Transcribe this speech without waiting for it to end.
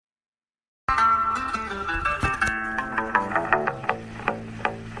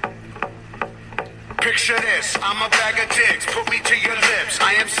Picture this, I'm a bag of dicks, put me to your lips.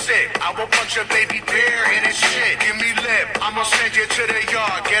 I am sick, I will punch a baby bear in his shit. Give me lip, I'ma send you to the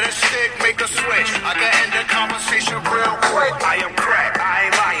yard. Get a stick, make a switch. I can end the conversation real quick. I am crack, I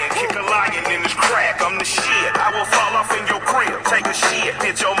ain't lying. Kick a lion in his crack, I'm the shit. I will fall off in your crib, take a shit.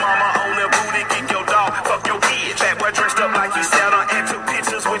 Hit your mama on the booty, kick your dog, fuck your bitch. That boy dressed up like you Santa and took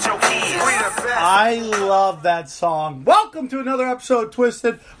pictures with your kids. I love that song. Welcome to another episode of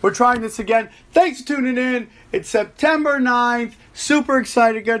Twisted. We're trying this again. Thanks for tuning in. It's September 9th. Super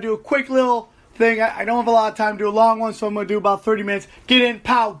excited. Gonna do a quick little thing. I don't have a lot of time to do a long one, so I'm gonna do about 30 minutes. Get in,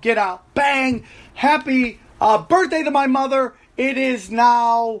 pow, get out, bang. Happy birthday to my mother. It is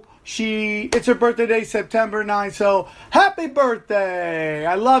now, it's her birthday day, September 9th. So happy birthday.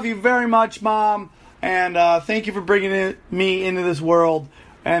 I love you very much, Mom. And thank you for bringing me into this world.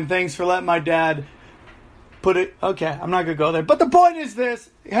 And thanks for letting my dad put it. Okay, I'm not going to go there. But the point is this.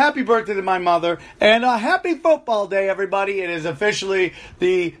 Happy birthday to my mother. And happy football day, everybody. It is officially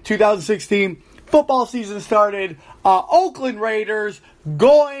the 2016 football season started. Oakland Raiders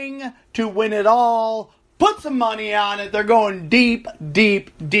going to win it all. Put some money on it. They're going deep,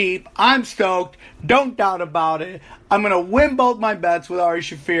 deep, deep. I'm stoked. Don't doubt about it. I'm going to win both my bets with Ari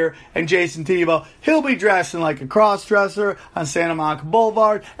Shaffir and Jason Tebow. He'll be dressing like a cross-dresser on Santa Monica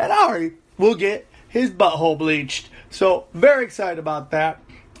Boulevard. And Ari will get his butthole bleached. So, very excited about that.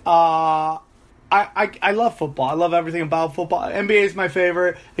 I love football. I love everything about football. NBA is my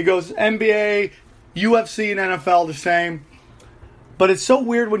favorite. It goes NBA, UFC, and NFL the same. But it's so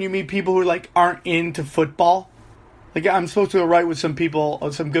weird when you meet people who aren't into football. Like, I'm supposed to go right with some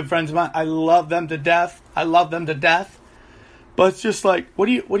people, some good friends of mine. I love them to death. But it's just like, what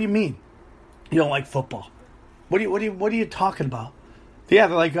do you mean you don't like football? What are you talking about? Yeah,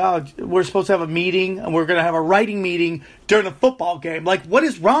 they're like, oh, we're supposed to have a meeting and we're going to have a writing meeting during a football game. Like, what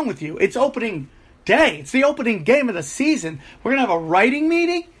is wrong with you? It's opening day. It's the opening game of the season. We're going to have a writing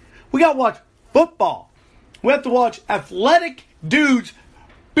meeting? We got to watch football. We have to watch athletic dudes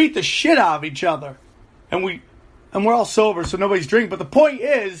beat the shit out of each other. And we're all sober, so nobody's drinking. But the point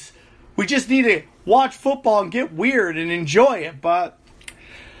is, we just need to watch football and get weird and enjoy it. But,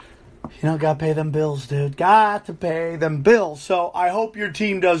 gotta pay them bills, dude. Got to pay them bills. So I hope your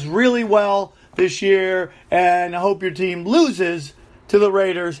team does really well this year. And I hope your team loses to the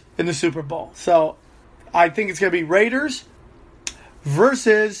Raiders in the Super Bowl. So I think it's going to be Raiders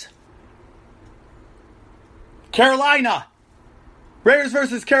versus Carolina. Raiders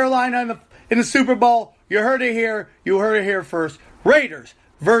versus Carolina in the Super Bowl. You heard it here. You heard it here first. Raiders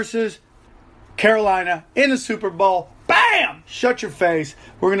versus Carolina in the Super Bowl. Bam! Shut your face.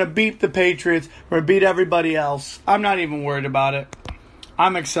 We're going to beat the Patriots. We're going to beat everybody else. I'm not even worried about it.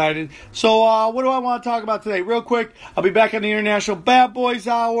 I'm excited. So what do I want to talk about today? Real quick, I'll be back on the International Bad Boys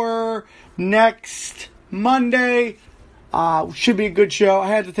Hour next Monday. Should be a good show. I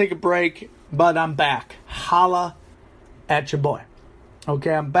had to take a break, but I'm back. Holla at your boy.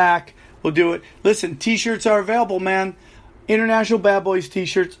 Okay, I'm back. We'll do it. Listen, t-shirts are available, man. International Bad Boys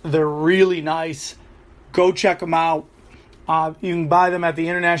t-shirts. They're really nice. Go check them out. You can buy them at the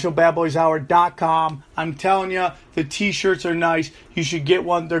internationalbadboyshour.com. I'm telling you, the t-shirts are nice. You should get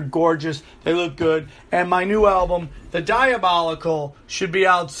one. They're gorgeous. They look good. And my new album, The Diabolical, should be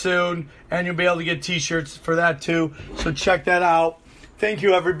out soon. And you'll be able to get t-shirts for that too. So check that out. Thank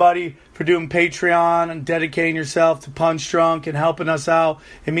you, everybody, for doing Patreon and dedicating yourself to Punch Drunk and helping us out.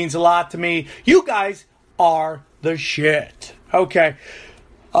 It means a lot to me. You guys are the shit. Okay.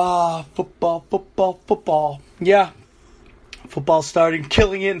 Football. Yeah. Football starting.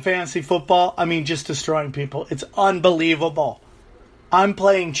 Killing it in fantasy football. I mean, just destroying people. It's unbelievable. I'm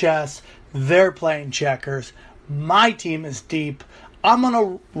playing chess. They're playing checkers. My team is deep. I'm going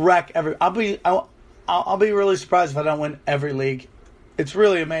to wreck I'll be really surprised if I don't win every league. It's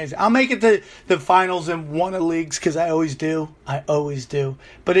really amazing. I'll make it to the finals in one of the leagues because I always do.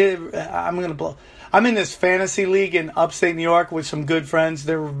 But I'm going to blow. I'm in this fantasy league in upstate New York with some good friends.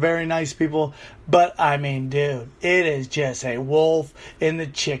 They're very nice people. But, I mean, dude, it is just a wolf in the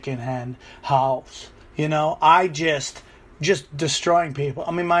chicken hen house. I just destroying people.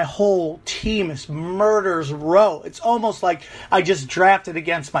 I mean, my whole team is murderers row. It's almost like I just drafted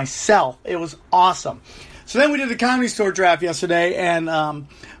against myself. It was awesome. So then we did the Comedy Store draft yesterday, and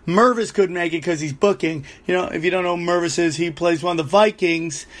Mervis couldn't make it because he's booking. If you don't know who Mervis is, he plays one of the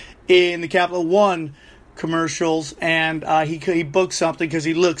Vikings in the Capital One commercials, and he booked something because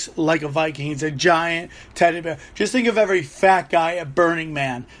he looks like a Viking. He's a giant teddy bear. Just think of every fat guy at Burning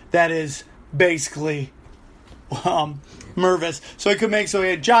Man. That is basically Mervis. So he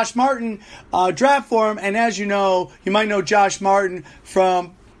had Josh Martin draft for him, and as you know, you might know Josh Martin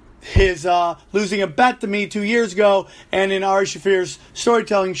from his losing a bet to me 2 years ago, and in Ari Shafir's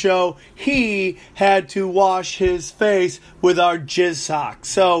storytelling show, he had to wash his face with our jizz sock.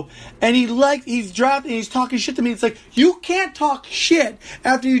 So, and he's dropping, he's talking shit to me. It's like, you can't talk shit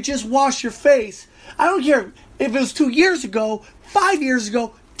after you just wash your face. I don't care if it was 2 years ago, 5 years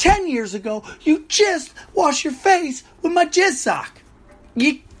ago, 10 years ago, you just wash your face with my jizz sock.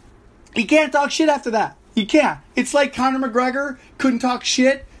 You can't talk shit after that. You can't. It's like Conor McGregor couldn't talk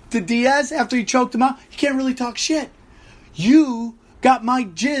shit to Diaz after he choked him out. You can't really talk shit. You got my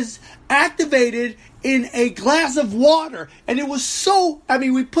jizz activated in a glass of water, and it was so. I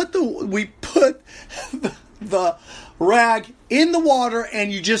mean, we put the rag in the water,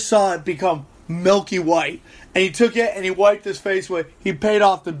 and you just saw it become milky white. And he took it and he wiped his face with. He paid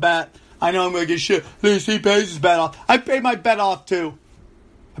off the bet. I know I'm gonna get shit. At least he pays his bet off. I paid my bet off too.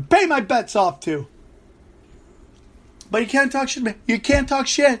 I pay my bets off too. But you can't talk shit, man. You can't talk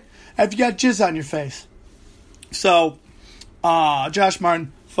shit if you got jizz on your face. So, Josh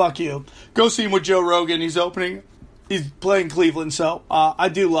Martin, fuck you. Go see him with Joe Rogan. He's playing Cleveland, so I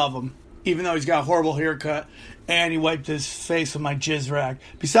do love him. Even though he's got a horrible haircut and he wiped his face with my jizz rag.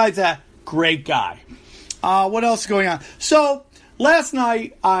 Besides that, great guy. What else is going on? So, last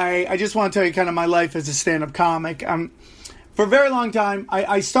night, I just want to tell you kind of my life as a stand-up comic. For a very long time,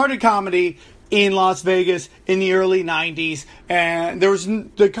 I started comedy in Las Vegas in the early 90s, and there was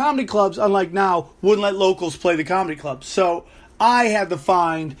the comedy clubs, unlike now, wouldn't let locals play the comedy clubs. So I had to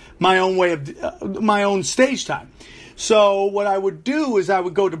find my own way of my own stage time. So what I would do is I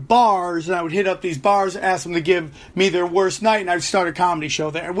would go to bars, and I would hit up these bars, ask them to give me their worst night, and I'd start a comedy show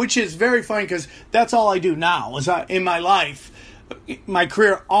there, which is very funny because that's all I do now. In my life, my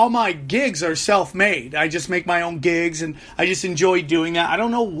career, all my gigs are self-made. I just make my own gigs, and I just enjoy doing that. I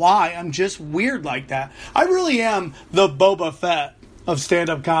don't know why. I'm just weird like that. I really am the Boba Fett of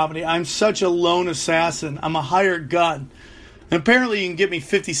stand-up comedy. I'm such a lone assassin. I'm a hired gun. And apparently you can get me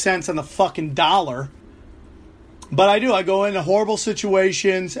 50 cents on the fucking dollar. But I do. I go into horrible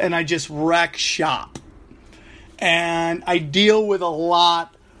situations, and I just wreck shop. And I deal with a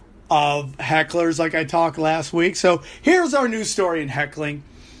lot of hecklers like I talked last week. So here's our news story in heckling.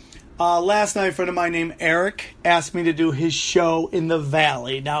 Last night, a friend of mine named Eric asked me to do his show in the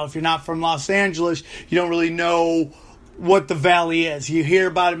Valley. Now, if you're not from Los Angeles, you don't really know what the Valley is. You hear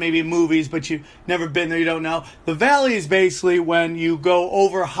about it maybe in movies, but you've never been there, you don't know. The Valley is basically when you go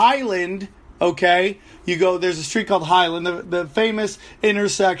over Highland, okay? There's a street called Highland, the famous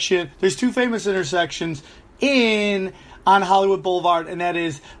intersection. There's two famous intersections on Hollywood Boulevard, and that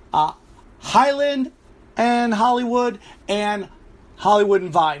is Highland and Hollywood and Hollywood and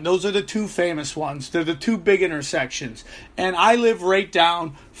Vine. Those are the two famous ones. They're the two big intersections. And I live right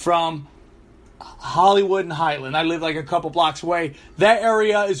down from Hollywood and Highland. I live like a couple blocks away. That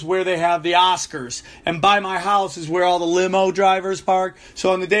area is where they have the Oscars. And by my house is where all the limo drivers park.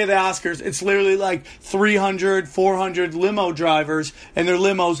 So on the day of the Oscars, it's literally like 300, 400 limo drivers and their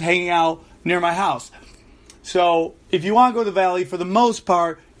limos hanging out near my house. So if you want to go to the Valley, for the most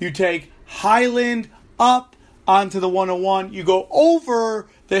part, you take Highland up onto the 101. You go over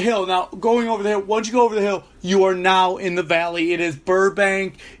the hill. Now, going over the hill, once you go over the hill, you are now in the Valley. It is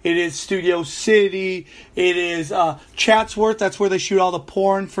Burbank. It is Studio City. It is Chatsworth. That's where they shoot all the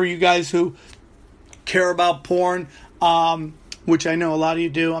porn for you guys who care about porn, which I know a lot of you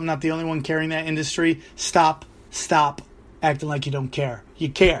do. I'm not the only one carrying that industry. Stop acting like you don't care. You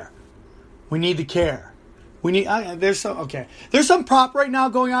care. We need to care. There's some prop right now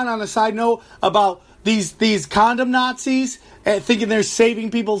going on a side note about these condom Nazis thinking they're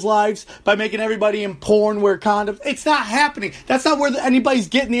saving people's lives by making everybody in porn wear condoms. It's not happening. That's not where anybody's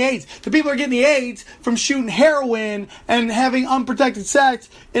getting the AIDS. The people are getting the AIDS from shooting heroin and having unprotected sex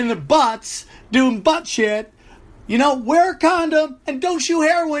in their butts, doing butt shit. Wear a condom and don't shoot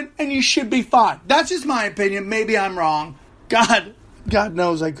heroin and you should be fine. That's just my opinion. Maybe I'm wrong. God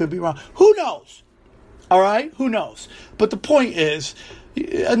knows I could be wrong. Who knows? All right? Who knows? But the point is,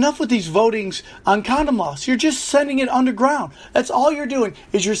 enough with these votings on condom laws. You're just sending it underground. That's all you're doing,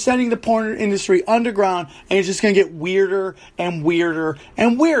 is you're sending the porn industry underground, and it's just going to get weirder and weirder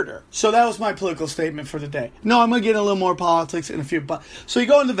and weirder. So that was my political statement for the day. No, I'm going to get a little more politics in a few. So you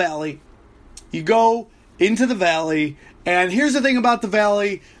go in the Valley. You go into the Valley, and here's the thing about the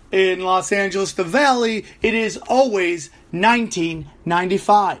Valley in Los Angeles. The Valley, it is always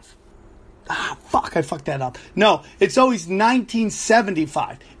 1995. I fucked that up. No, it's always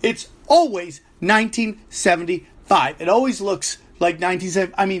 1975. It's always 1975. It always looks like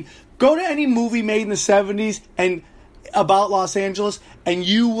 1970. I mean, go to any movie made in the 70s and about Los Angeles, and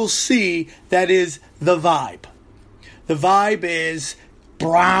you will see that is the vibe. The vibe is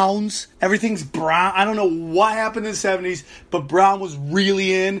browns. Everything's brown. I don't know what happened in the 70s, but brown was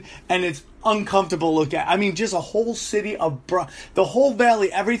really in, and it's uncomfortable to look at. I mean, just a whole city of brown. The whole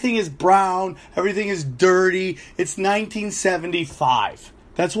valley, everything is brown. Everything is dirty. It's 1975.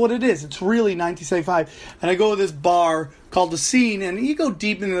 That's what it is. It's really 1975. And I go to this bar called The Scene, and you go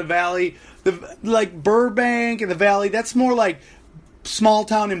deep into the valley, like Burbank and the valley. That's more like small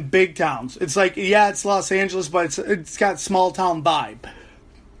town and big towns. It's like, yeah, it's Los Angeles, but it's got small town vibe.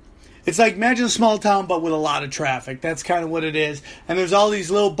 It's like, imagine a small town, but with a lot of traffic. That's kind of what it is. And there's all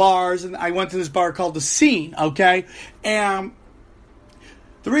these little bars, and I went to this bar called The Scene, okay? And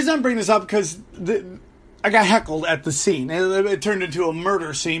the reason I'm bringing this up, because I got heckled at The Scene. It turned into a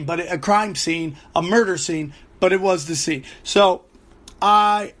murder scene, but a crime scene, a murder scene, but it was The Scene. So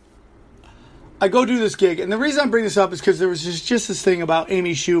I go do this gig, and the reason I bring this up is because there was just this thing about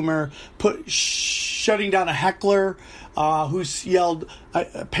Amy Schumer shutting down a heckler who yelled,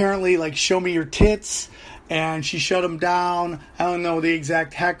 apparently, like, show me your tits, and she shut him down. I don't know the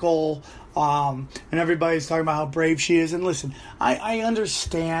exact heckle, and everybody's talking about how brave she is. And listen, I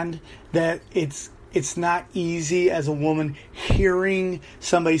understand that it's not easy as a woman hearing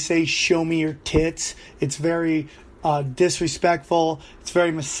somebody say, show me your tits. It's very disrespectful. It's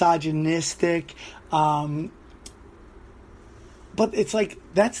very misogynistic. But it's like,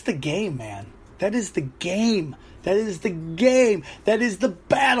 that's the game, man. That is the game. That is the game. That is the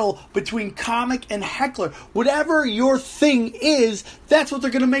battle between comic and heckler. Whatever your thing is, that's what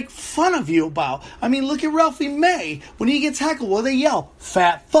they're going to make fun of you about. I mean, look at Ralphie May. When he gets heckled, what do they yell?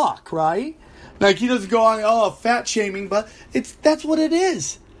 Fat fuck, right? Like, he doesn't go on, fat shaming, but that's what it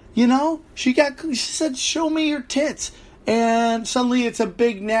is. You know? She said, show me your tits. And suddenly it's a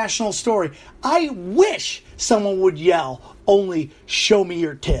big national story. I wish someone would yell, only show me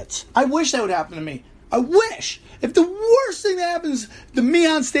your tits. I wish that would happen to me. I wish. If the worst thing that happens to me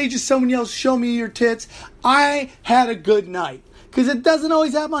on stage is someone yells, show me your tits, I had a good night. Because it doesn't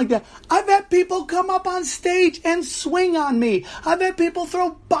always happen like that. I've had people come up on stage and swing on me. I've had people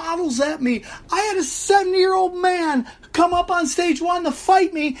throw bottles at me. I had a 70-year-old man come up on stage wanting to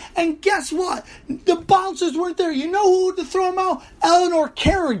fight me, and guess what? The bouncers weren't there. You know who to throw him out? Eleanor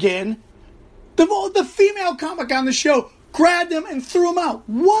Kerrigan, the female comic on the show, grabbed him and threw him out.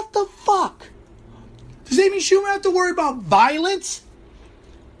 What the fuck? Does Amy Schumer have to worry about violence?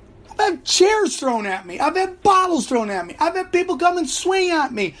 I've had chairs thrown at me. I've had bottles thrown at me. I've had people come and swing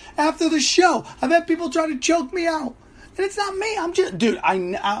at me after the show. I've had people try to choke me out. And it's not me. I'm just, dude,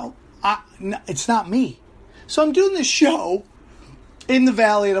 it's not me. So I'm doing this show in the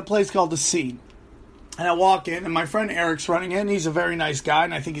valley at a place called The Scene. And I walk in, and my friend Eric's running in. He's a very nice guy,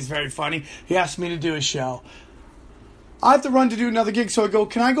 and I think he's very funny. He asked me to do a show. I have to run to do another gig, so I go,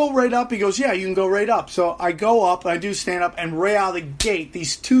 can I go right up? He goes, yeah, you can go right up. So I go up, and I do stand up, and right out of the gate,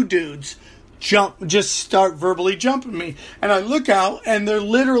 these two dudes just start verbally jumping me. And I look out, and they're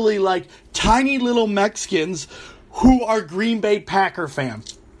literally like tiny little Mexicans who are Green Bay Packer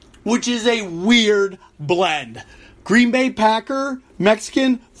fans, which is a weird blend. Green Bay Packer,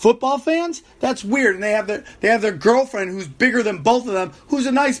 Mexican football fans? That's weird. And they have their girlfriend who's bigger than both of them, who's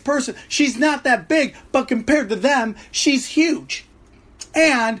a nice person. She's not that big, but compared to them, she's huge.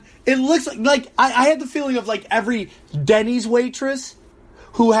 And it looks like I had the feeling of like every Denny's waitress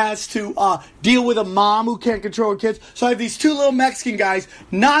who has to deal with a mom who can't control her kids. So I have these two little Mexican guys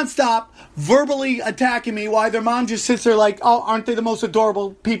nonstop verbally attacking me while their mom just sits there like, oh, aren't they the most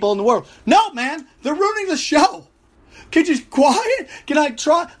adorable people in the world? No, man, they're ruining the show. Can you just quiet? Can I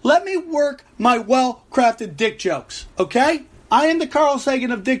try? Let me work my well-crafted dick jokes, okay? I am the Carl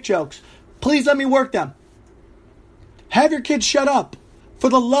Sagan of dick jokes. Please let me work them. Have your kids shut up. For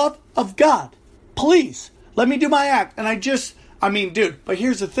the love of God. Please. Let me do my act. And dude, but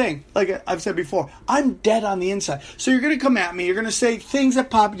here's the thing. Like I've said before, I'm dead on the inside. So you're going to come at me. You're going to say things that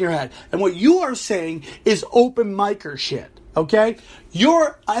pop in your head. And what you are saying is open micer shit. Okay?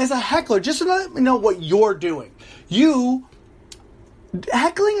 You're, as a heckler, just to let me know what you're doing.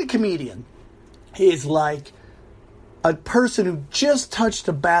 Heckling a comedian is like a person who just touched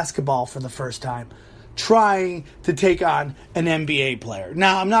a basketball for the first time trying to take on an NBA player.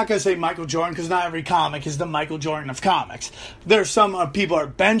 Now, I'm not going to say Michael Jordan because not every comic is the Michael Jordan of comics. There's some people are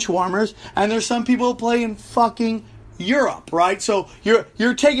bench warmers, and there's some people who play in fucking Europe, right? So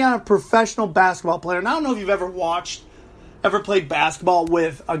you're taking on a professional basketball player. And I don't know if you've ever played basketball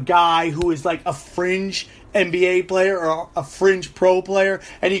with a guy who is like a fringe NBA player or a fringe pro player,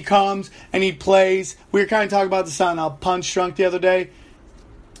 and he comes and he plays. We were kind of talking about this on Punch Drunk the other day.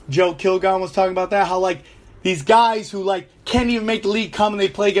 Joe Kilgon was talking about that, how like these guys who, like, can't even make the league come and they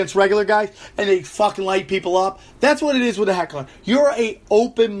play against regular guys and they fucking light people up. That's what it is with a heckler. You're a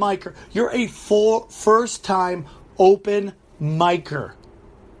open micer. You're a first-time open micer.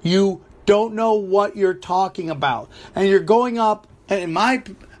 You don't know what you're talking about. And you're going up, and in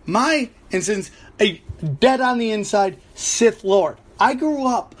my instance, a dead on the inside Sith Lord. I grew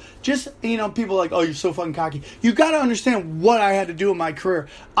up just, people are like, oh, you're so fucking cocky. You got to understand what I had to do in my career.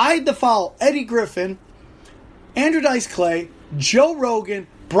 I had to follow Eddie Griffin, Andrew Dice Clay, Joe Rogan,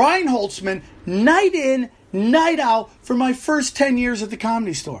 Brian Holtzman, night in, night out for my first 10 years at the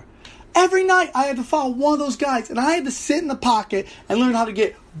Comedy Store. Every night I had to follow one of those guys, and I had to sit in the pocket and learn how to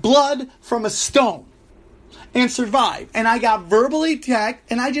get blood from a stone and survive. And I got verbally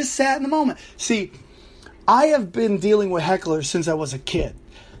attacked, and I just sat in the moment. See, I have been dealing with hecklers since I was a kid.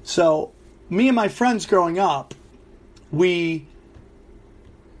 So, me and my friends growing up, we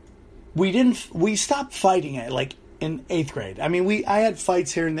stopped fighting it, like, in 8th grade. I mean, I had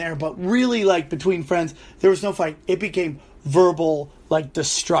fights here and there, but really, like, between friends, there was no fight. It became verbal, like,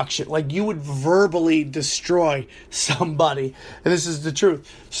 destruction. Like, you would verbally destroy somebody. And this is the truth.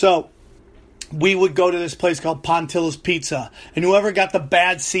 So, we would go to this place called Pontilla's Pizza, and whoever got the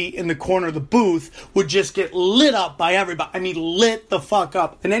bad seat in the corner of the booth would just get lit up by everybody. I mean, lit the fuck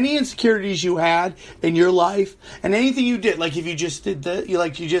up. And any insecurities you had in your life, and anything you did, like if you just did you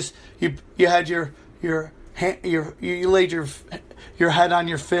had you laid your head on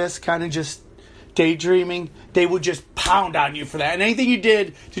your fist, kind of just daydreaming, they would just pound on you for that. And anything you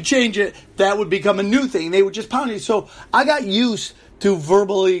did to change it, that would become a new thing. They would just pound you. So I got used to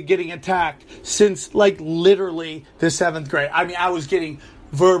verbally getting attacked since, like, literally the 7th grade. I mean, I was getting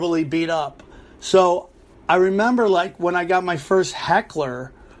verbally beat up. So I remember, like, when I got my first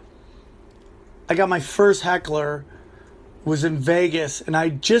heckler was in Vegas, and I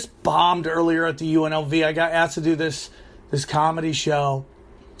just bombed earlier at the UNLV. I got asked to do this comedy show,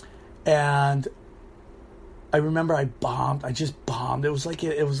 and I remember I bombed. I just bombed. It was like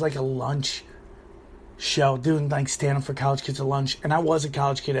a lunch show, doing like stand-up for college kids at lunch, and I was a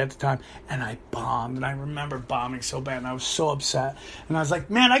college kid at the time, and I bombed, and I remember bombing so bad, and I was so upset, and I was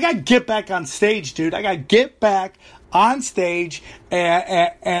like, man, I gotta get back on stage, dude. I gotta get back on stage,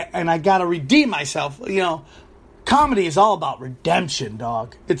 and I gotta redeem myself. Comedy is all about redemption,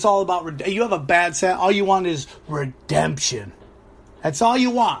 dog. It's all about you have a bad set, all you want is redemption. That's all you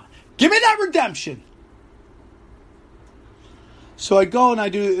want. Give me that redemption. So I go and I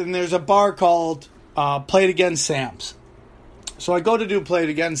do, and there's a bar called Play It Again Sam's. So I go to do Play It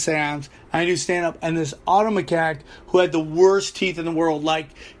Again Sam's, and I do stand-up, and this auto mechanic who had the worst teeth in the world, like,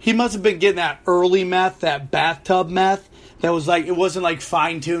 he must have been getting that early meth, that bathtub meth, that was like, it wasn't like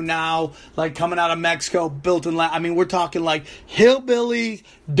fine-tuned now, like coming out of Mexico, built in, I mean, we're talking like hillbillies,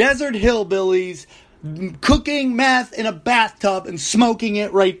 desert hillbillies, cooking meth in a bathtub and smoking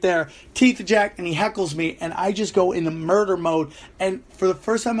it right there. Teeth of Jack, and he heckles me, and I just go into murder mode, and for the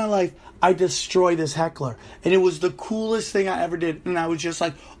first time in my life, I destroy this heckler. And it was the coolest thing I ever did. And I was just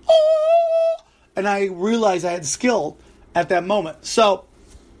like, oh! And I realized I had skill at that moment. So,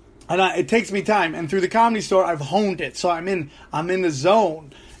 it takes me time. And through the Comedy Store, I've honed it. So I'm in the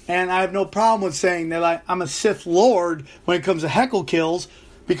zone. And I have no problem with saying that I'm a Sith Lord when it comes to heckle kills,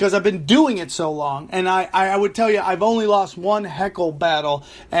 because I've been doing it so long. And I would tell you, I've only lost one heckle battle,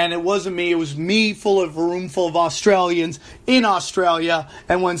 and it wasn't me. It was me full of a room full of Australians in Australia.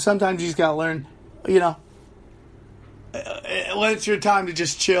 And when sometimes you just got to learn, when it's your time to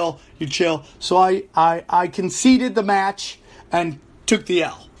just chill, you chill. So I conceded the match and took the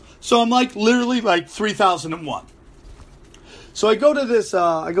L. So I'm like literally like 3001. So I go to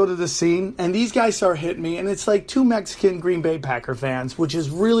this scene, and these guys start hitting me, and it's like two Mexican Green Bay Packer fans, which is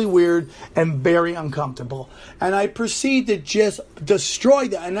really weird and very uncomfortable. And I proceed to just destroy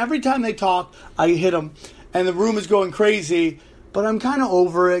them. And every time they talk, I hit them, and the room is going crazy. But I'm kind of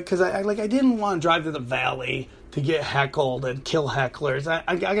over it, because I didn't want to drive to the valley to get heckled and kill hecklers.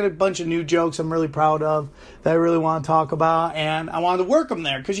 I got a bunch of new jokes I'm really proud of that I really want to talk about, and I wanted to work them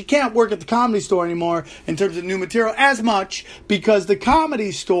there, because you can't work at the Comedy Store anymore in terms of new material as much, because the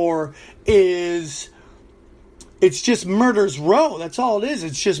Comedy Store it's just Murder's Row. That's all it is.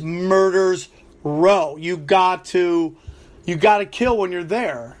 It's just Murder's Row. You got to kill when you're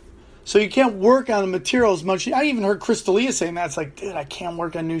there. So you can't work on the material as much. I even heard Chris D'Elia saying that. It's like, dude, I can't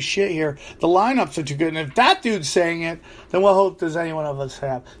work on new shit here. The lineups are too good. And if that dude's saying it, then what hope does any one of us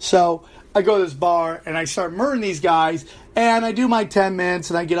have? So I go to this bar, and I start murdering these guys. And I do my 10 minutes,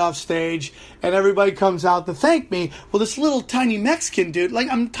 and I get off stage, and everybody comes out to thank me. Well, this little tiny Mexican dude, like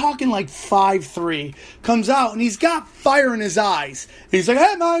I'm talking like 5'3", comes out, and he's got fire in his eyes. He's like,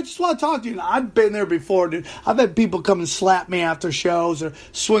 hey, man, I just want to talk to you. And I've been there before, dude. I've had people come and slap me after shows or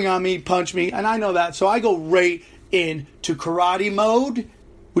swing on me, punch me, and I know that. So I go right into karate mode,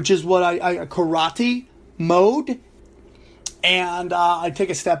 which is what I karate mode. And I take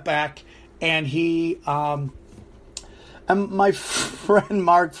a step back, and and my friend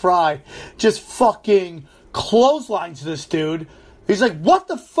Mark Fry just fucking clotheslines this dude. He's like, what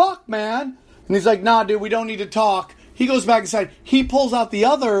the fuck, man? And he's like, nah, dude, we don't need to talk. He goes back inside. He pulls out the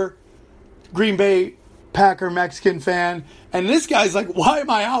other Green Bay Packer Mexican fan. And this guy's like, why am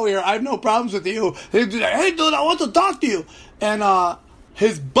I out here? I have no problems with you. He's like, hey, dude, I want to talk to you. And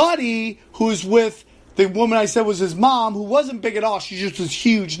his buddy, who's with the woman I said was his mom, who wasn't big at all. She just was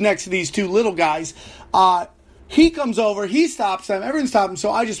huge next to these two little guys. He comes over, he stops them, everyone stops him,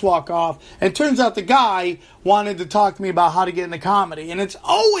 so I just walk off. And it turns out the guy wanted to talk to me about how to get into comedy. And it's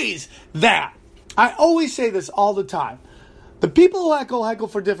always that. I always say this all the time. The people who heckle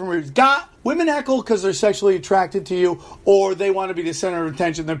for different reasons. Women heckle because they're sexually attracted to you, or they want to be the center of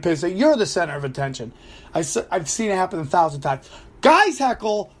attention. They're pissed that you're the center of attention. I've seen it happen 1,000 times. Guys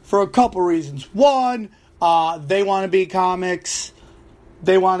heckle for a couple reasons. One, they want to be comics.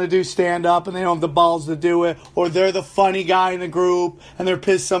 They want to do stand-up, and they don't have the balls to do it. Or they're the funny guy in the group, and they're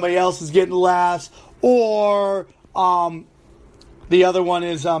pissed somebody else is getting laughs. Or the other one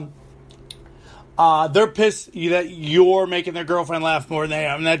is they're pissed that you're making their girlfriend laugh more than they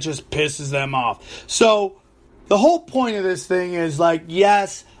are, and that just pisses them off. So the whole point of this thing is, like,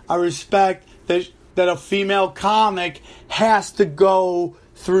 yes, I respect that a female comic has to go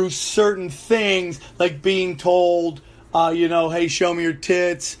through certain things, like being told, hey, show me your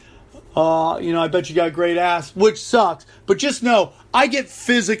tits. I bet you got a great ass, which sucks. But just know, I get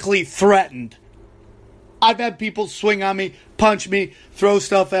physically threatened. I've had people swing on me, punch me, throw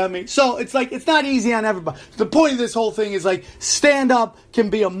stuff at me. So it's like, it's not easy on everybody. The point of this whole thing is, like, stand-up can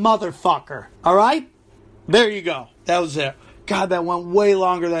be a motherfucker. All right? There you go. That was it. God, that went way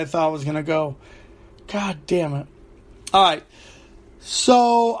longer than I thought it was going to go. God damn it. All right.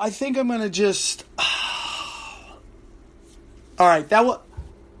 So I think I'm going to just... All right, that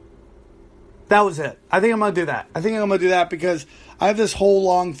was it. I think I'm gonna do that. Because I have this whole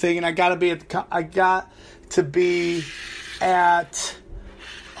long thing, and I got to be at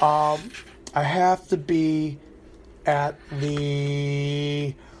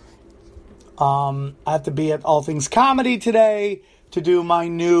All Things Comedy today to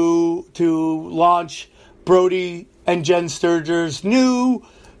launch Brody and Jen Sturger's new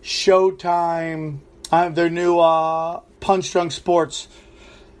Showtime. Their new Punch Drunk Sports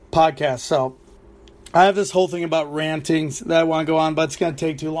podcast. So I have this whole thing about ranting that I want to go on, but it's going to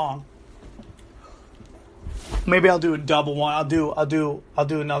take too long. Maybe I'll do a double one. I'll do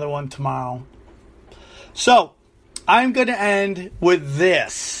another one tomorrow. So I'm going to end with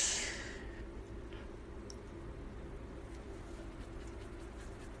this.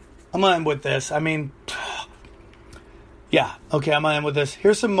 I'm going to end with this. I mean, yeah. Okay, I'm going to end with this.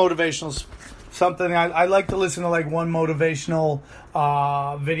 Here's some motivational something. I like to listen to like one motivational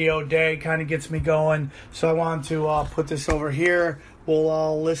video a day. Kind of gets me going. So I want to put this over here. We'll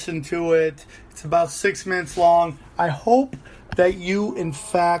all listen to it. It's about 6 minutes long. I hope that you, in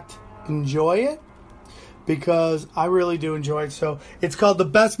fact, enjoy it, because I really do enjoy it. So it's called The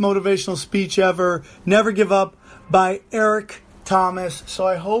Best Motivational Speech Ever, Never Give Up, by Eric Thomas. So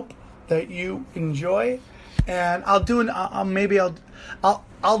I hope that you enjoy it. And I'll do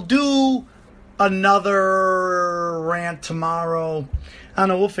I'll do another rant tomorrow. I don't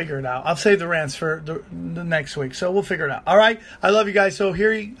know. We'll figure it out. I'll save the rants for the next week. So we'll figure it out. All right. I love you guys. So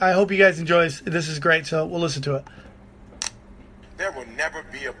I hope you guys enjoy this. This is great. So we'll listen to it. There will never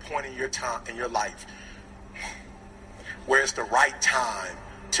be a point in your life where it's the right time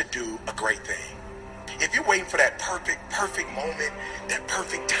to do a great thing. If you're waiting for that perfect moment, that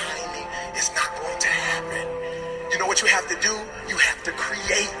perfect timing, it's not going to happen. You know what you have to do? You have to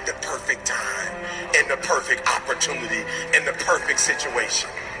create the perfect time and the perfect opportunity and the perfect situation.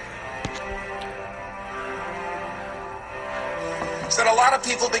 So a lot of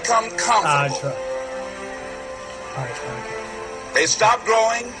people become comfortable. They stop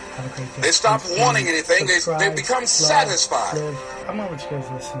growing. They stop wanting anything. They become satisfied. I'm going to let you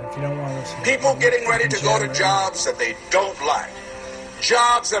guys listen if you don't want to listen. People getting ready to go to jobs that they don't like.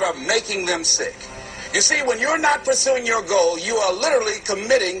 Jobs that are making them sick. You see, when you're not pursuing your goal, you are literally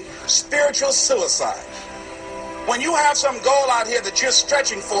committing spiritual suicide. When you have some goal out here that you're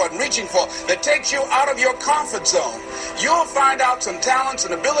stretching for and reaching for that takes you out of your comfort zone, you'll find out some talents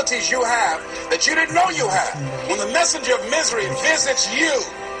and abilities you have that you didn't know you had. When the messenger of misery visits you,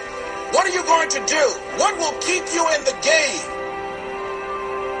 what are you going to do? What will keep you in the game?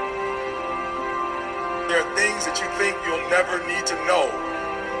 There are things that you think you'll never need to know,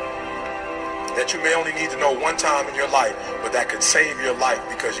 that you may only need to know one time in your life, but that could save your life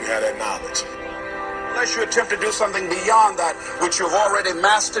because you had that knowledge. Unless you attempt to do something beyond that which you've already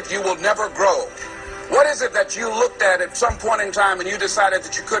mastered, you will never grow. What is it that you looked at some point in time and you decided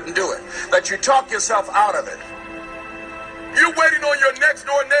that you couldn't do it? That you talked yourself out of it? You're waiting on your next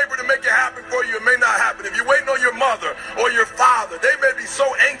door neighbor to make it happen for you. It may not happen. If you're waiting on your mother or your father, they may be so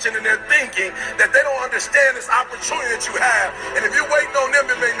ancient in their thinking that they don't understand this opportunity that you have. And if you're waiting on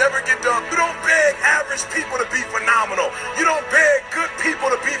them, it may never get done. You don't beg average people to be phenomenal. You don't beg good people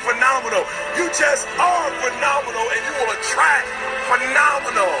to be phenomenal. You just are phenomenal, and you will attract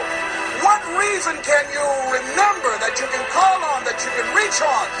phenomenal. What reason can you remember that you can call on, that you can reach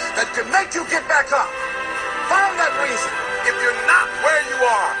on, that can make you get back up? Find that reason. If you're not where you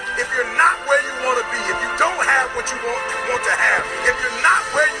are, if you're not where you want to be, if you don't have what you want to have, if you're not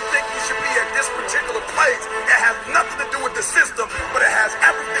where you think you should be at this particular place, it has nothing to do with the system, but it has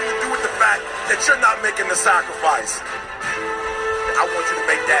everything to do with the fact that you're not making the sacrifice. I want you to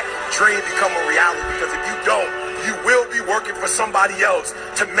make that dream become a reality, because if you don't, you will be working for somebody else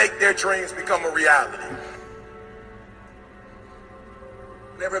to make their dreams become a reality.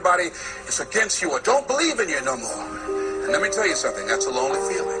 Everybody is against you or don't believe in you no more. And let me tell you something, that's a lonely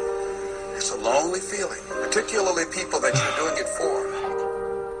feeling. It's a lonely feeling, particularly people that you're doing it for.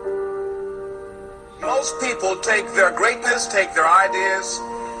 Most people take their greatness, take their ideas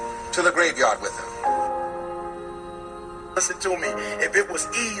to the graveyard with them. Listen to me, if it was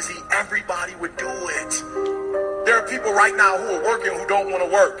easy, everybody would do it. There are people right now who are working who don't want to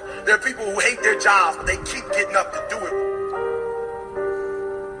work. There are people who hate their jobs, but they keep getting up to do it.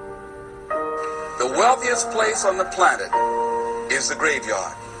 The wealthiest place on the planet is the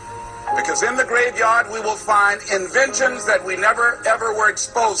graveyard. Because in the graveyard, we will find inventions that we never, ever were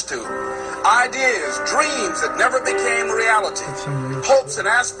exposed to. Ideas, dreams that never became reality. Hopes and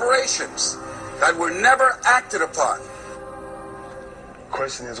aspirations that were never acted upon. The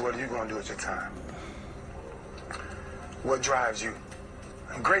question is, what are you going to do with your time? What drives you?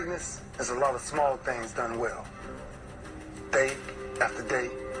 And greatness is a lot of small things done well. Day after day,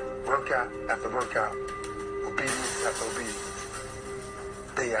 workout after workout, obedience after obedience,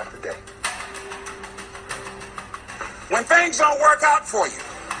 day after day. When things don't work out for you,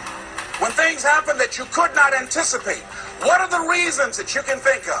 when things happen that you could not anticipate, what are the reasons that you can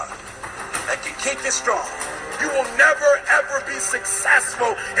think of that can keep you strong? You will never, ever be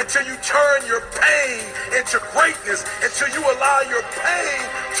successful until you turn your pain into greatness, until you allow your pain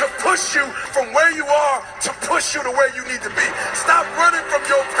to push you from where you are to push you to where you need to be. Stop running from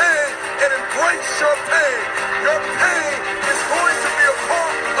your pain and embrace your pain. Your pain is going to be a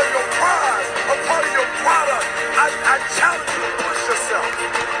part of your prize, a part of your product. I challenge you to push yourself.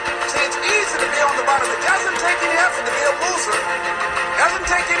 See, it's easy to be on the bottom. It doesn't take any effort to be a loser. It doesn't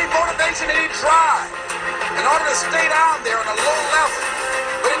take any motivation, any drive in order to stay down there on a low level.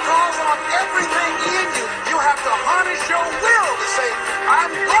 But it calls on everything in you. You have to harness your will to say,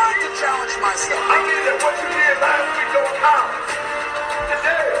 I'm going to challenge myself. I mean that what you did last week don't count.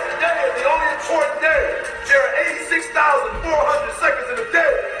 Today is the only important day. There are 86,400 seconds in a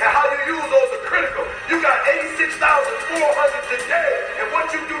day, and how you use those are critical. You got 86,400 today, and what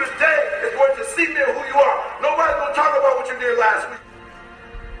you do today is going to seep in who you are. Nobody's going to talk about what you did last week.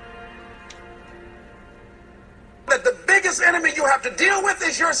 That the biggest enemy you have to deal with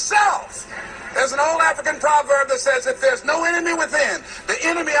is yourself. There's an old African proverb that says, if there's no enemy within, the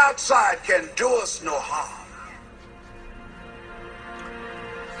enemy outside can do us no harm.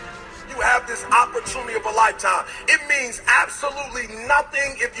 You have this opportunity of a lifetime. It means absolutely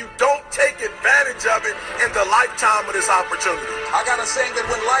nothing if you don't take advantage of it in the lifetime of this opportunity. I got a saying that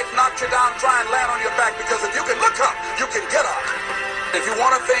when life knocks you down, try and land on your back, because if you can look up, you can get up. If you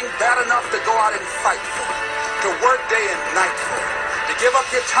want a thing bad enough to go out and fight for it, to work day and night for it, to give up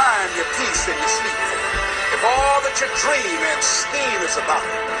your time, your peace, and your sleep for it, if all that you dream and scheme is about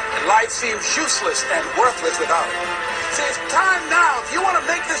it, and life seems useless and worthless without it. See, it's time now. If you want to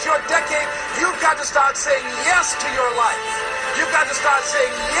make this your decade, you've got to start saying yes to your life. You've got to start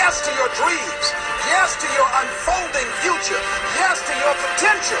saying yes to your dreams, yes to your unfolding future, yes to your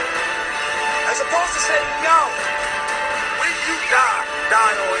potential, as opposed to saying no. When you die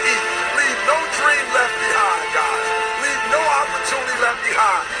on E. Leave no dream left behind, God. Leave no opportunity left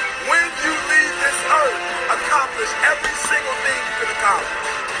behind. When you leave this earth, accomplish out.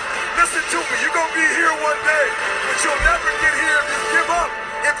 Listen to me, you're going to be here one day, but you'll never get here if you give up,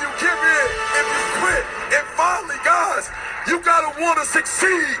 if you give in, if you quit. And finally, guys, you got to want to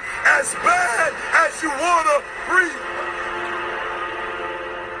succeed as bad as you want to breathe.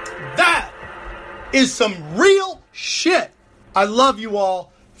 That is some real shit. I love you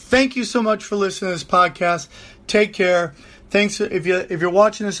all. Thank you so much for listening to this podcast. Take care. Thanks if you're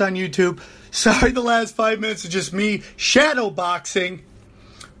watching this on YouTube. Sorry the last 5 minutes is just me shadow boxing.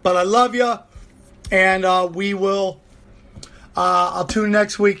 But I love you. And we will I'll tune in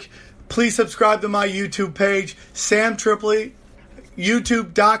next week. Please subscribe to my YouTube page, Sam Tripoli,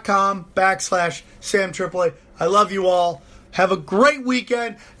 youtube.com/Sam Tripoli. I love you all. Have a great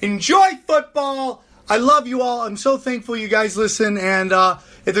weekend. Enjoy football. I love you all. I'm so thankful you guys listen. And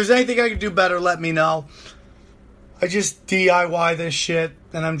if there's anything I can do better, let me know. I just DIY this shit,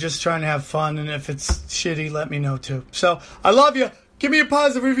 and I'm just trying to have fun. And if it's shitty, let me know too. So I love you. Give me a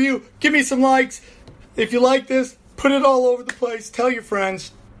positive review. Give me some likes. If you like this, put it all over the place. Tell your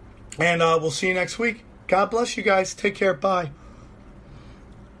friends. And we'll see you next week. God bless you guys. Take care. Bye.